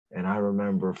And I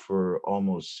remember for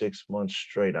almost 6 months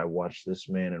straight, I watched this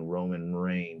man and Roman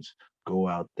Reigns go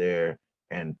out there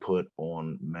and put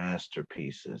on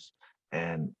masterpieces.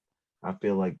 And I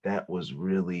feel like that was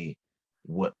really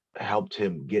what helped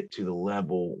him get to the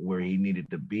level where he needed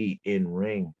to be in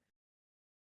ring.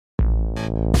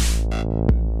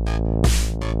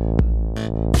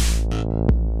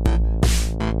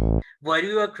 Were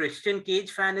you a Christian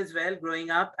Cage fan as well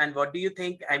growing up? And what do you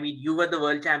think? I mean, you were the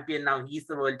world champion, now he's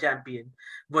the world champion.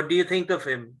 What do you think of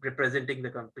him representing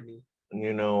the company?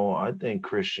 I think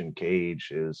Christian Cage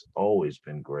has always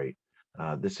been great.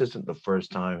 This isn't the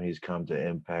first time he's come to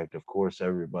Impact. Of course,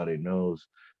 everybody knows,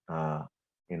 uh,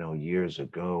 years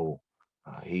ago,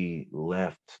 he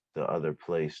left the other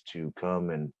place to come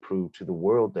and prove to the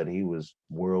world that he was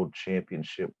world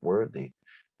championship worthy.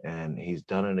 And he's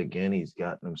done it again. He's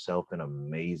gotten himself in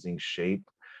amazing shape.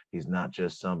 He's not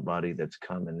just somebody that's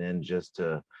coming in just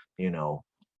to, you know,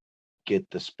 get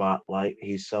the spotlight.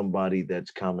 He's somebody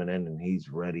that's coming in and he's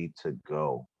ready to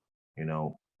go.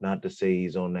 Not to say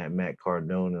he's on that Matt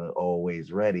Cardona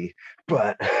always ready,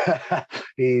 but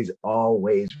he's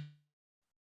always.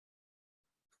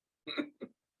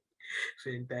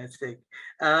 Fantastic.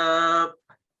 Uh,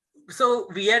 so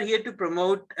we are here to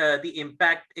promote the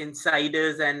Impact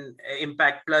Insiders and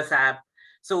Impact Plus app.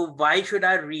 So why should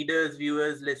our readers,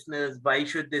 viewers, listeners, why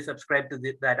should they subscribe to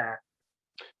that app?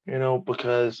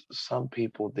 Because some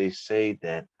people they say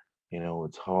that,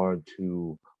 it's hard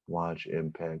to watch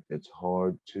Impact. It's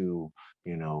hard to,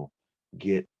 you know,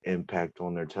 get Impact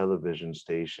on their television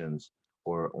stations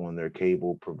or on their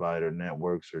cable provider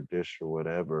networks or dish or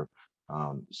whatever.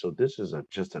 So this is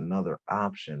just another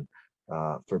option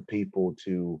for people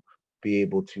to be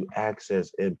able to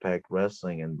access Impact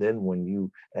Wrestling. And then when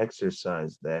you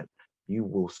exercise that, you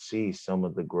will see some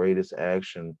of the greatest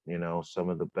action, some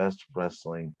of the best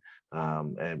wrestling,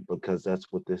 and because that's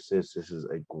what this is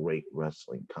a great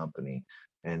wrestling company.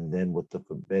 And then with the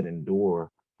Forbidden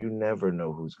Door, you never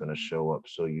know who's going to show up,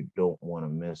 so you don't want to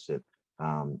miss it.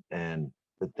 And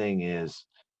the thing is,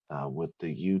 with the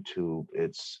YouTube,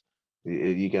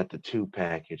 you got the two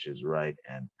packages, right?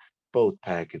 And both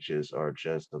packages are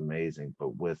just amazing.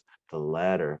 But with the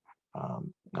latter,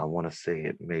 I want to say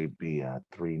it may be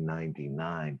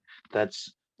 3.99.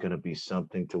 That's going to be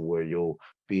something to where you'll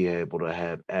be able to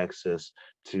have access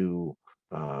to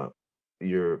uh,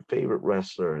 your favorite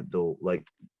wrestler. Though, like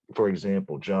for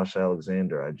example, Josh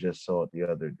Alexander, I just saw it the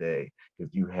other day.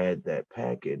 If you had that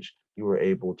package, you were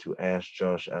able to ask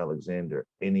Josh Alexander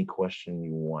any question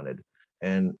you wanted.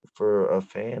 And for a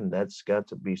fan, that's got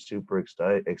to be super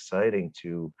exciting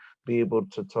to be able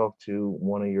to talk to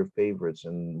one of your favorites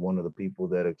and one of the people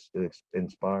that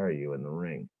inspire you in the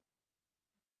ring.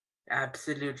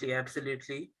 Absolutely,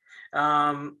 absolutely.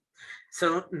 Um,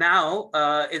 so now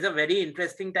is a very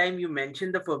interesting time. You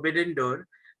mentioned the Forbidden Door.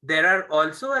 There are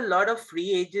also a lot of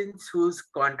free agents whose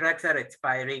contracts are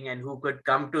expiring and who could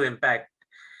come to Impact.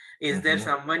 Is there hmm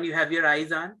someone you have your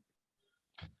eyes on?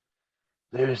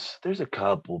 there's a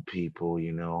couple people,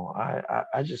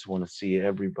 I just want to see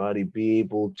everybody be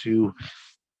able to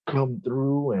come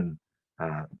through and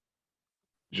uh,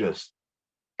 just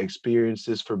experience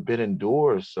this forbidden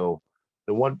door. So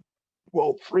the one,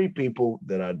 well, three people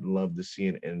that I'd love to see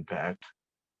an impact.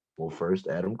 Well, first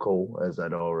Adam Cole, as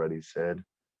I'd already said.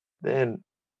 Then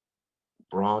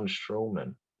Braun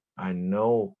Strowman. I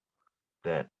know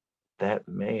that that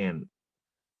man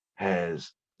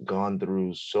has gone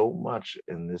through so much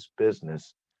in this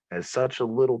business at such a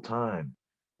little time,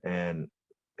 and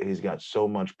he's got so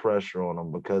much pressure on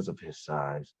him because of his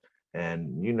size.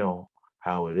 And you know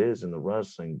how it is in the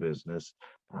wrestling business.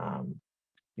 Um,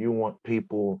 you want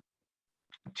people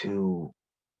to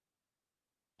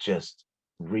just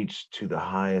reach to the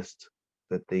highest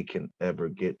that they can ever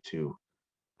get to.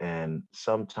 And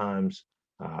sometimes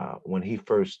when he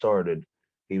first started,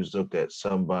 he was looked at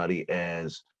somebody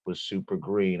as was super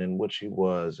green, and which he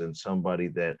was, and somebody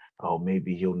that, oh,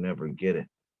 maybe he'll never get it.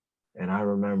 And I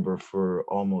remember for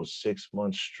almost 6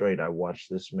 months straight, I watched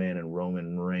this man and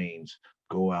Roman Reigns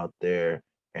go out there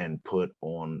and put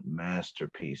on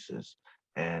masterpieces.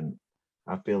 And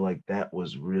I feel like that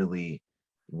was really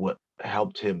what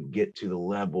helped him get to the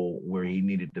level where he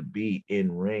needed to be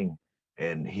in ring.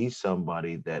 And he's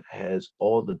somebody that has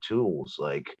all the tools.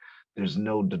 Like, there's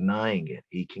no denying it.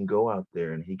 He can go out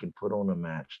there and he can put on a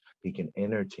match, he can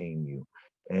entertain you.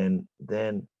 And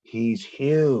then he's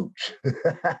huge.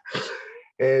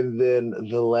 And then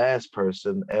the last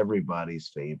person, everybody's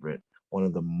favorite, one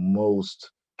of the most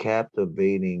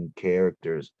captivating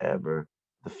characters ever,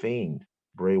 the Fiend,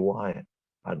 Bray Wyatt.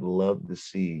 I'd love to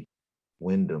see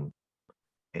Wyndham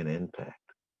in Impact.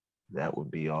 That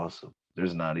would be awesome.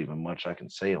 There's not even much I can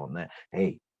say on that.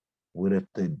 Hey, what if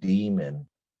the demon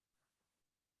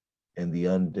and the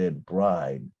undead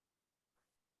bride,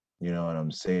 you know what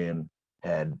I'm saying,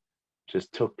 had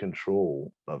just took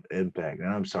control of Impact? And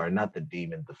I'm sorry, not the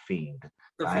demon, the fiend.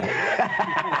 The I,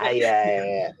 fiend. yeah,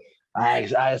 yeah, yeah.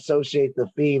 I associate the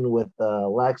fiend with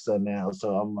Alexa now,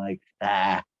 so I'm like,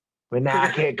 but now I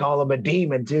can't call him a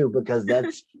demon too because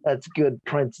that's good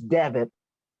Prince Devitt.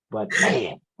 But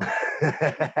man,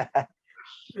 but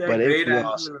Yeah, it'd great be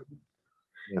awesome. answer.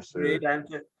 Yes, sir. Great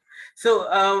answer.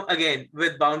 So again,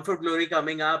 with Bound for Glory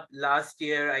coming up last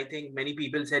year, I think many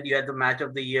people said you had the match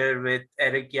of the year with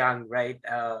Eric Young, right?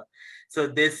 So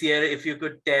this year, if you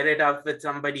could tear it up with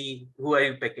somebody, who are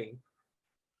you picking?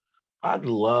 I'd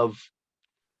love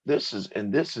this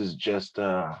is just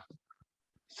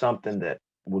something that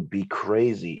would be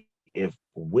crazy if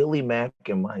Willie Mack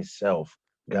and myself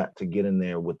got to get in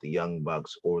there with the Young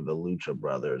Bucks or the Lucha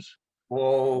Brothers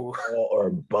Whoa. or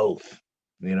both.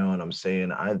 You know what I'm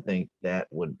saying? I think that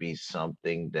would be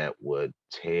something that would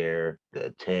tear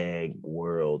the tag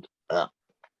world up.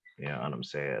 You know what I'm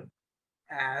saying?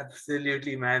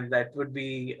 Absolutely, man. That would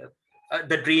be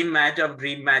the dream match of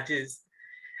dream matches.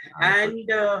 100%.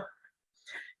 And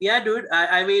yeah, dude.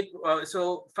 I mean,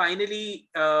 so finally,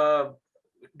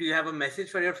 do you have a message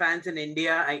for your fans in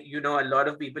India? You know, a lot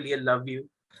of people here love you.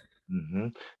 hmm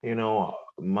You know,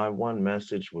 my one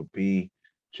message would be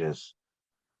just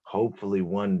hopefully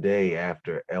one day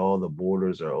after all the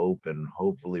borders are open,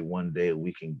 hopefully one day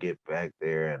we can get back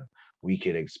there and we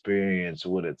can experience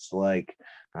what it's like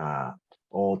uh,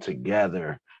 all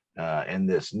together in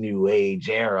this new age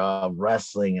era of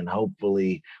wrestling. And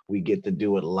hopefully we get to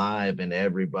do it live and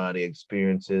everybody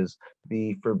experiences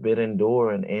the Forbidden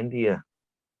Door in India.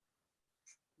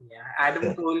 Yeah,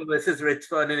 Adam Cole versus Rich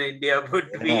Swann in India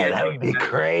would be Yeah, a that would dream be match.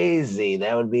 crazy.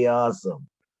 That would be awesome.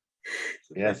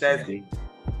 Yes, Fantastic. indeed.